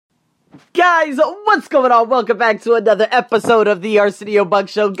Guys, what's going on? Welcome back to another episode of the Arsenio Bug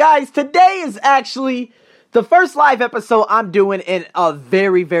Show. Guys, today is actually the first live episode I'm doing in a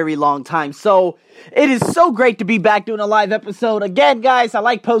very, very long time. So, it is so great to be back doing a live episode. Again, guys, I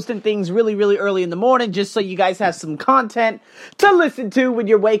like posting things really, really early in the morning just so you guys have some content to listen to when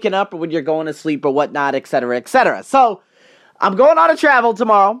you're waking up or when you're going to sleep or whatnot, etc., etc. So, I'm going on a travel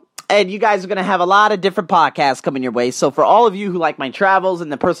tomorrow. And you guys are going to have a lot of different podcasts coming your way. So for all of you who like my travels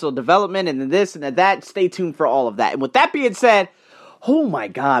and the personal development and the this and the that, stay tuned for all of that. And with that being said, oh my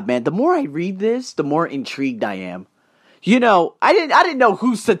God, man, the more I read this, the more intrigued I am. You know, I didn't know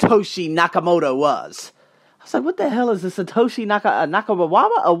who Satoshi Nakamoto was. I was like, what the hell is a Satoshi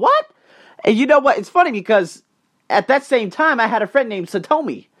Nakamoto? A what? And you know what? It's funny because at that same time, I had a friend named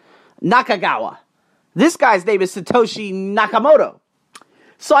Satomi Nakagawa. This guy's name is Satoshi Nakamoto.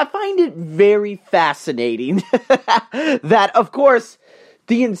 So I find it very fascinating that, of course,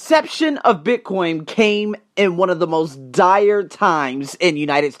 the inception of Bitcoin came in one of the most dire times in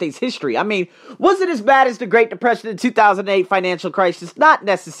United States history. I mean, was it as bad as the Great Depression and 2008 financial crisis? Not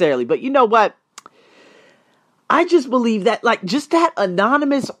necessarily, but you know what? I just believe that, just that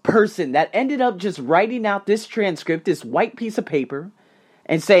anonymous person that ended up just writing out this transcript, this white piece of paper,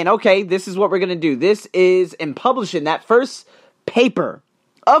 and saying, okay, this is what we're going to do. This is, and publishing that first paper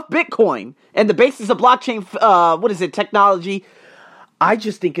of Bitcoin and the basis of blockchain, technology. I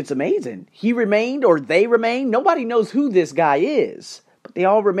just think it's amazing. He remained, or they remain. Nobody knows who this guy is, but they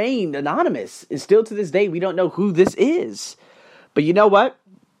all remained anonymous. And still to this day, we don't know who this is. But you know what?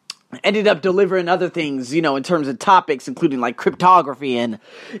 Ended up delivering other things, in terms of topics, including like cryptography and,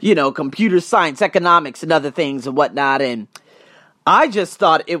 computer science, economics, and other things and whatnot. And I just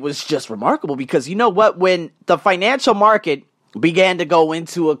thought it was just remarkable because you know what? When the financial market began to go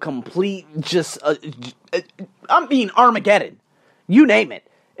into a complete, Armageddon. You name it.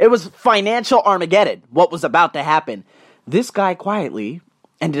 It was financial Armageddon, what was about to happen. This guy quietly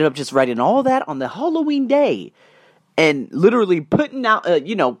ended up just writing all that on the Halloween day and literally putting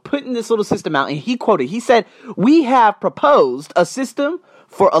this little system out. And he said, "We have proposed a system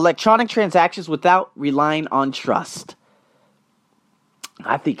for electronic transactions without relying on trust."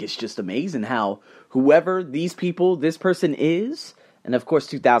 I think it's just amazing how whoever this person is, and of course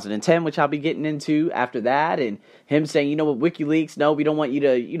 2010, which I'll be getting into after that, and him saying, you know what, WikiLeaks, no, we don't want you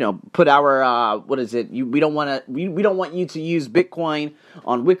to, put our, we don't want you to use Bitcoin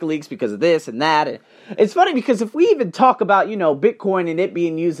on WikiLeaks because of this and that. And it's funny because if we even talk about, Bitcoin and it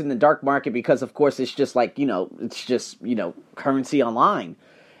being used in the dark market because of course it's just like, currency online.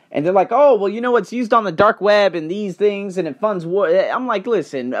 And they're like, oh, well, it's used on the dark web and these things, and it funds war. I'm like,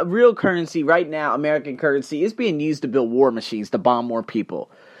 listen, real currency right now, American currency, is being used to build war machines to bomb more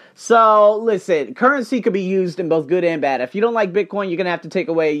people. So, listen, currency could be used in both good and bad. If you don't like Bitcoin, you're going to have to take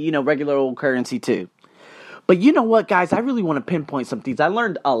away, regular old currency too. But you know what, guys? I really want to pinpoint some things. I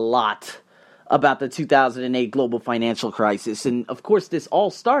learned a lot about the 2008 global financial crisis. And, of course, this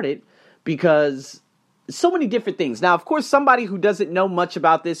all started because so many different things. Now, of course, somebody who doesn't know much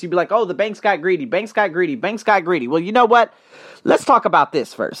about this, you'd be like, oh, the banks got greedy. Well, you know what? Let's talk about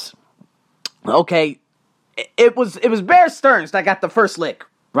this first. Okay, it was Bear Stearns that got the first lick,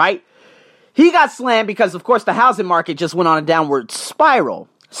 right? He got slammed because, of course, the housing market just went on a downward spiral.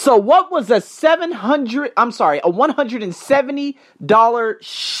 So what was a $170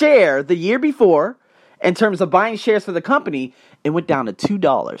 share the year before in terms of buying shares for the company? It went down to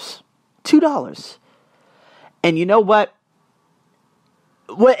 $2. $2. And you know what?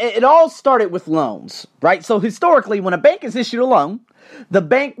 It all started with loans, right? So historically, when a bank is issued a loan, the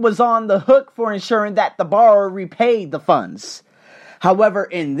bank was on the hook for ensuring that the borrower repaid the funds. However,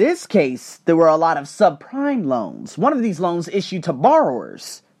 in this case, there were a lot of subprime loans. One of these loans issued to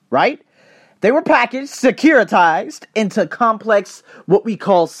borrowers, right? They were packaged, securitized into complex, what we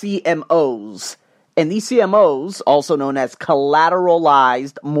call CMOs. And these CMOs, also known as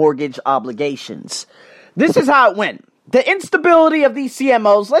collateralized mortgage obligations. This is how it went. The instability of these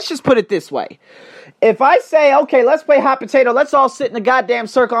CMOs, let's just put it this way. If I say, okay, let's play hot potato, let's all sit in a goddamn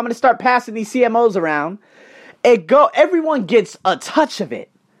circle, I'm going to start passing these CMOs around, everyone gets a touch of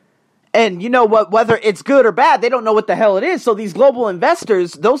it. And you know what, whether it's good or bad, they don't know what the hell it is. So these global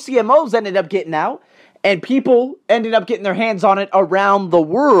investors, those CMOs ended up getting out, and people ended up getting their hands on it around the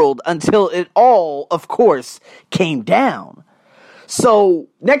world until it all, of course, came down. So,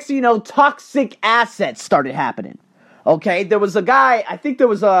 next thing you know, toxic assets started happening. Okay, there was a guy, I think there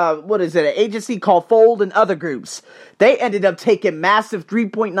was an agency called Fold and other groups. They ended up taking massive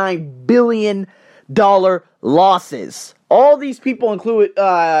 $3.9 billion losses. All these people include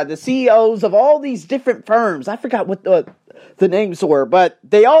the CEOs of all these different firms. I forgot what the names were, but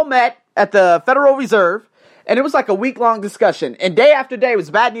they all met at the Federal Reserve, and it was like a week-long discussion. And day after day, it was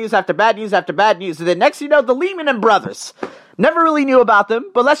bad news after bad news after bad news. And then next thing you know, the Lehman Brothers. Never really knew about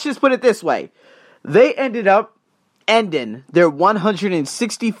them, but let's just put it this way. They ended up ending their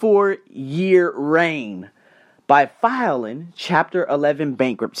 164-year reign by filing Chapter 11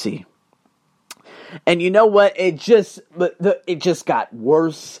 bankruptcy. And you know what? It just got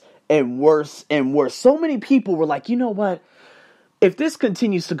worse and worse and worse. So many people were like, you know what? If this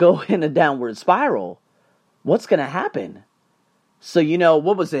continues to go in a downward spiral, what's going to happen? So, you know,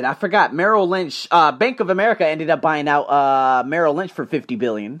 what was it? I forgot. Merrill Lynch, Bank of America ended up buying out Merrill Lynch for $50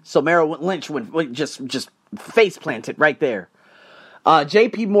 billion. So Merrill Lynch went just face planted right there.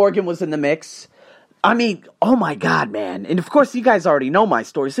 J.P. Morgan was in the mix. I mean, oh my God, man. And of course, you guys already know my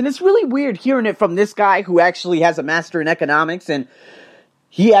stories. And it's really weird hearing it from this guy who actually has a master in economics. And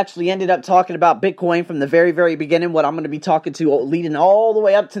he actually ended up talking about Bitcoin from the very, very beginning, what I'm going to be talking to leading all the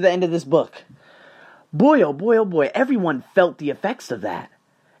way up to the end of this book. Boy, oh boy, oh boy, everyone felt the effects of that.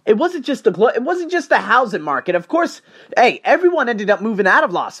 It wasn't just the housing market. Of course, hey, everyone ended up moving out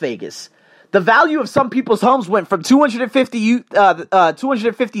of Las Vegas. The value of some people's homes went from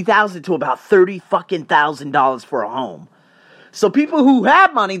 $250,000 to about $30,000 for a home. So people who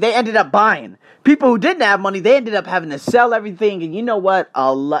had money, they ended up buying. People who didn't have money, they ended up having to sell everything. And you know what?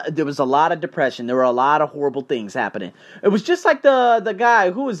 There was a lot of depression. There were a lot of horrible things happening. It was just like the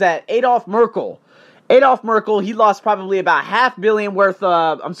guy, who was that? Adolf Merkel. Adolf Merkel, he lost probably about $500 million worth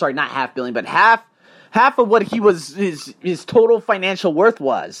of, I'm sorry, not $500 million, but half of what his total financial worth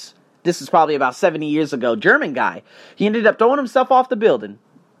was. This is probably about 70 years ago. German guy. He ended up throwing himself off the building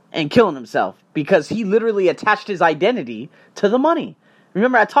and killing himself because he literally attached his identity to the money.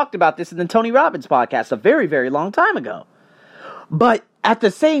 Remember, I talked about this in the Tony Robbins podcast a very, very long time ago. But at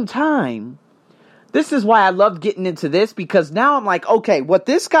the same time, this is why I love getting into this, because now I'm like, okay, what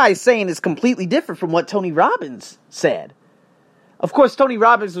this guy is saying is completely different from what Tony Robbins said. Of course, Tony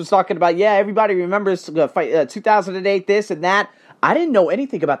Robbins was talking about, yeah, everybody remembers 2008, this and that. I didn't know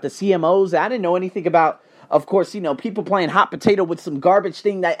anything about the CMOs. I didn't know anything about, of course, you know, people playing hot potato with some garbage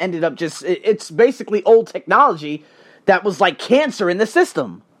thing that ended up it's basically old technology that was like cancer in the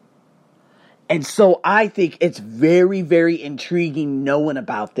system. And so I think it's very, very intriguing knowing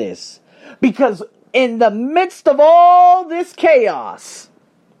about this. Because in the midst of all this chaos,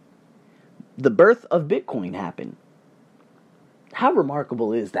 the birth of Bitcoin happened. How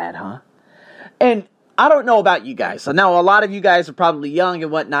remarkable is that, huh? And I don't know about you guys. So now a lot of you guys are probably young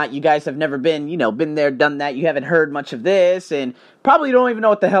and whatnot. You guys have never been there, done that. You haven't heard much of this and probably don't even know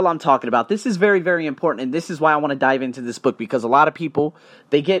what the hell I'm talking about. This is very, very important. And this is why I want to dive into this book, because a lot of people,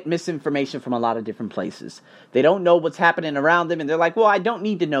 they get misinformation from a lot of different places. They don't know what's happening around them. And they're like, well, I don't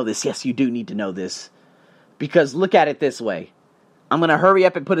need to know this. Yes, you do need to know this. Because look at it this way. I'm going to hurry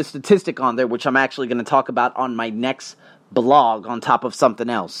up and put a statistic on there, which I'm actually going to talk about on my next blog on top of something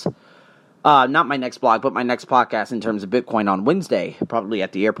else. Not my next blog, but my next podcast in terms of Bitcoin on Wednesday, probably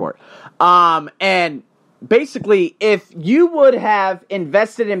at the airport. And basically, if you would have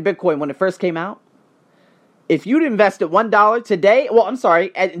invested in Bitcoin when it first came out, if you'd invested $1 today,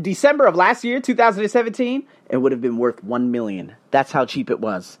 at December of last year, 2017, it would have been worth $1 million. That's how cheap it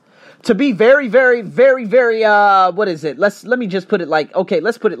was. To be very, very, very, very, what is it? Let me just put it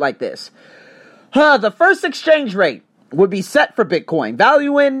let's put it like this. The first exchange rate would be set for Bitcoin,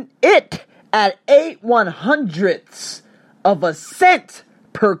 valuing it at 8/100ths of a cent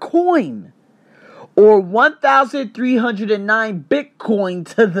per coin, or 1,309 Bitcoin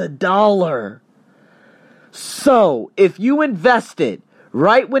to the dollar. So, if you invested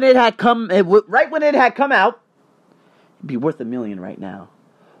right when it had come out, it'd be worth $1 million right now.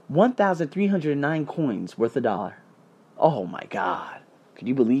 1,309 coins worth $1. Oh my God. Can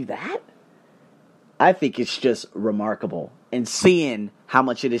you believe that? I think it's just remarkable. And seeing how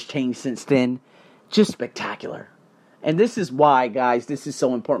much it has changed since then, just spectacular. And this is why, guys, this is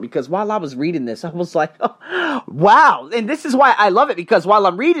so important. Because while I was reading this, I was like, oh, wow. And this is why I love it. Because while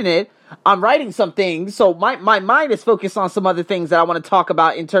I'm reading it, I'm writing some things. So my mind is focused on some other things that I want to talk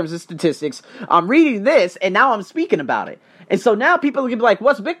about in terms of statistics. I'm reading this, and now I'm speaking about it. And so now people are going to be like,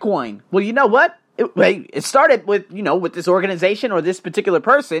 what's Bitcoin? Well, you know what? It started with this organization or this particular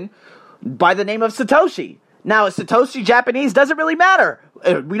person by the name of Satoshi. Now, is Satoshi Japanese? Doesn't really matter.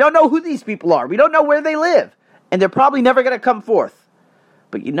 We don't know who these people are. We don't know where they live. And they're probably never going to come forth.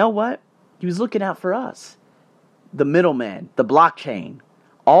 But you know what? He was looking out for us. The middleman, the blockchain,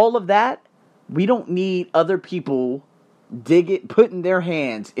 all of that, we don't need other people putting their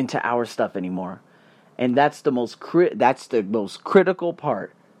hands into our stuff anymore. And that's the most critical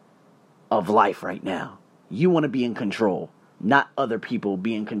part of life right now. You want to be in control. not other people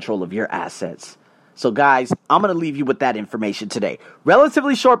be in control of your assets. So guys, I'm going to leave you with that information today.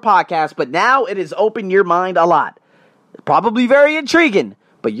 Relatively short podcast, but now it has opened your mind a lot. Probably very intriguing,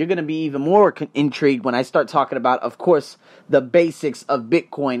 but you're going to be even more intrigued when I start talking about, of course, the basics of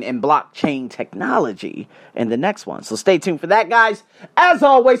Bitcoin and blockchain technology in the next one. So stay tuned for that, guys. As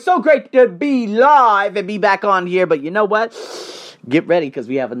always, so great to be live and be back on here, but you know what? Get ready, because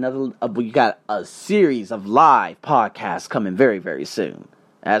we have we got a series of live podcasts coming very, very soon.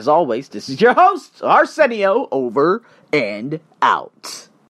 As always, this is your host, Arsenio, over and out.